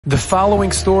The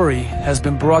following story has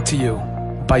been brought to you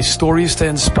by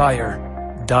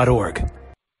StoriesToInspire.org.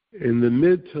 In the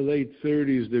mid to late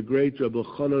 30s, the great Rabbi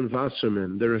Chanan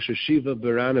Wasserman, the Rosh Hashiva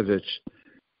Baranovich,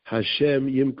 Hashem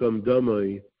Yimkom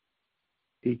Domoy,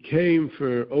 he came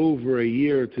for over a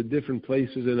year to different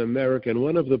places in America, and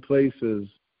one of the places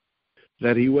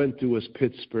that he went to was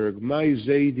Pittsburgh. My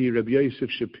Zaidi, Rabbi Ephraim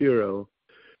Shapiro,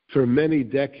 for many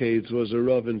decades was a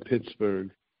Rav in Pittsburgh.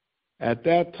 At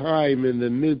that time, in the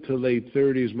mid to late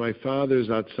 30s, my father,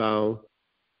 Zatzal,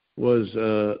 was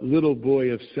a little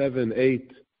boy of 7,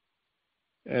 8.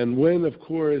 And when, of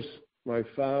course, my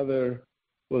father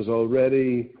was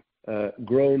already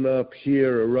grown up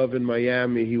here, a Rav in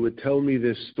Miami, he would tell me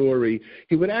this story.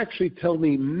 He would actually tell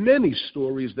me many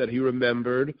stories that he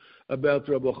remembered about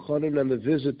Rabbi Chanan and the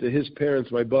visit to his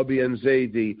parents, my Bubby and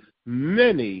Zaidi.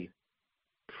 Many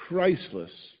priceless,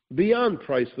 beyond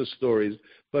priceless stories,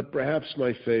 but perhaps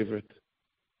my favorite.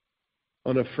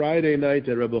 On a Friday night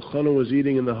that Rabbi Chanan was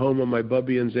eating in the home of my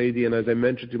Bubby and Zaidi, and as I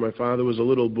mentioned to you, my father was a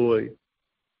little boy.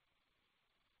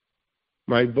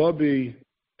 My Bubby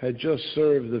had just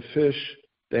served the fish.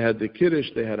 They had the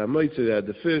kiddush, they had a mitzvah, they had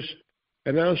the fish,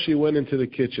 and now she went into the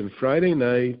kitchen. Friday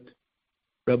night,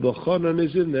 Rabbi Chanan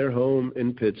is in their home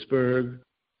in Pittsburgh.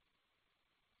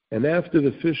 And after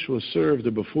the fish was served,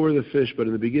 or before the fish, but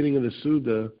in the beginning of the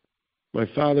Suda, my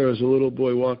father, as a little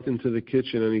boy, walked into the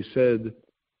kitchen and he said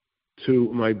to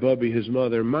my Bubby, his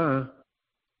mother, "Ma,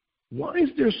 why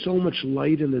is there so much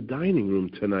light in the dining room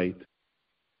tonight?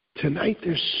 Tonight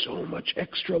there's so much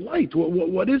extra light.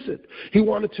 What is it?" He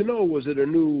wanted to know, was it a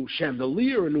new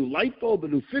chandelier, a new light bulb, a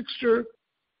new fixture?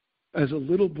 As a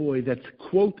little boy, that's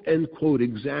quote, end quote,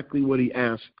 exactly what he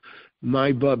asked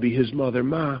my Bubby, his mother,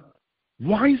 "Ma,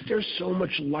 why is there so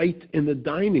much light in the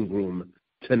dining room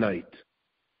tonight?"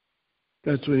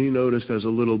 That's when he noticed as a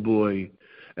little boy.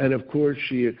 And of course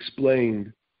she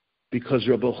explained, because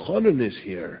Rabbi Chanan is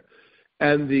here.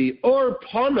 And the Or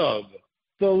Panav,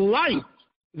 the light,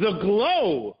 the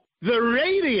glow, the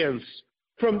radiance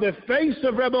from the face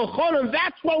of Rabbi Chanan,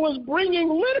 that's what was bringing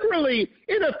literally,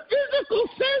 in a physical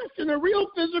sense, in a real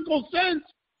physical sense,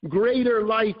 greater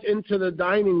light into the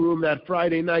dining room that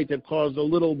Friday night that caused a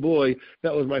little boy,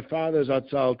 that was my father's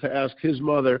Atzal, to ask his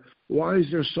mother, "Why is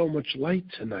there so much light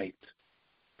tonight?"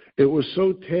 It was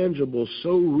so tangible,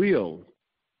 so real.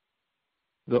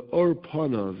 The Or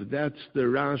Panav, that's the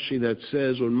Rashi that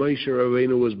says when Moshe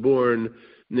Rabbeinu was born,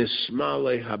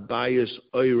 Nismale Habayis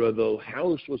Oira, the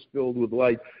house was filled with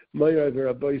light. Ma'ir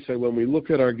Rabbi said, when we look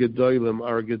at our Gedolim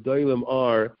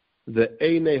are the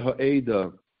Einei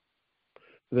Ha'eda.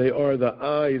 They are the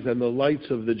eyes and the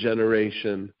lights of the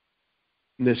generation.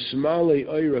 Nismale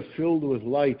Oira, filled with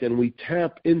light, and we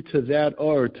tap into that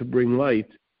Or to bring light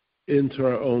into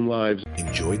our own lives.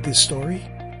 Enjoyed this story?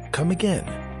 Come again.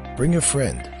 Bring a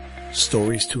friend.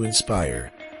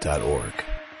 StoriesToInspire.org.